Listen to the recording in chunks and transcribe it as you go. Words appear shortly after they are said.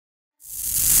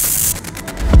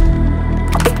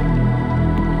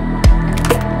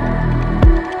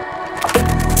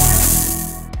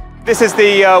This is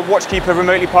the Watchkeeper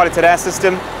remotely piloted air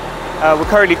system. We're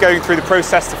currently going through the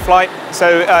process to flight.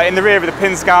 So in the rear of the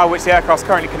pin scow, which the aircraft is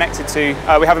currently connected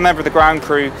to, we have a member of the ground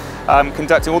crew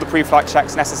conducting all the pre-flight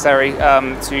checks necessary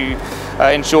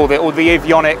to ensure that all the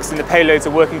avionics and the payloads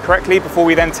are working correctly before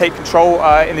we then take control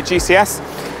in the GCS.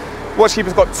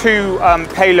 Watchkeeper's got two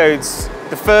payloads.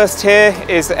 The first here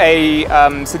is a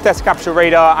synthetic aperture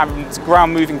radar and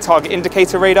ground moving target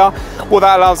indicator radar. What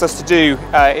that allows us to do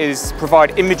is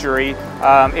provide imagery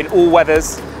in all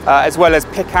weathers, as well as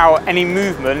pick out any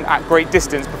movement at great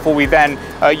distance before we then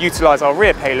utilise our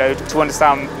rear payload to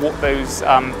understand what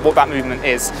that movement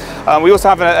is. We also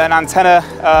have an antenna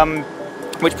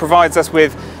which provides us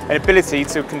with an ability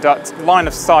to conduct line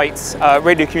of sight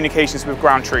radio communications with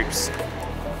ground troops.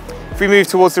 If we move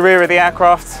towards the rear of the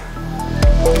aircraft,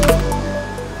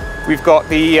 we've got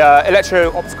the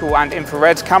electro-optical and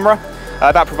infrared camera.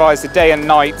 That provides the day and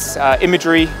night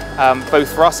imagery,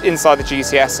 both for us inside the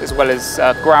GCS as well as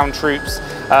ground troops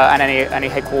and any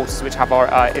headquarters which have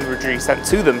our imagery sent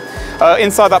to them.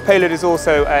 Inside that payload is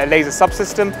also a laser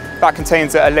subsystem that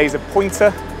contains a laser pointer,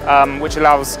 which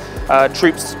allows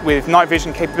troops with night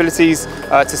vision capabilities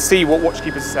to see what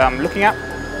Watchkeeper's looking at.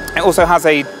 It also has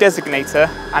a designator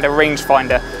and a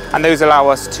rangefinder, and those allow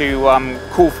us to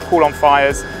call on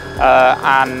fires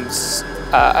and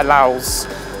allows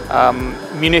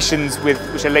munitions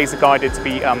which are laser guided to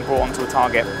be brought onto a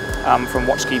target from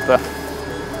Watchkeeper.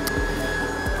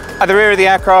 At the rear of the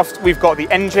aircraft, we've got the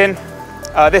engine.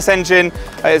 This engine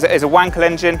is a WANKEL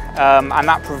engine, and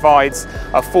that provides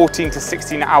 14 to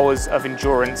 16 hours of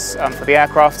endurance for the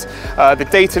aircraft. The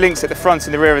data links at the front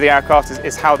and the rear of the aircraft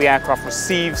is how the aircraft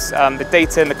receives the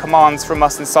data and the commands from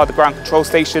us inside the ground control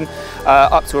station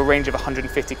up to a range of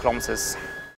 150 kilometers.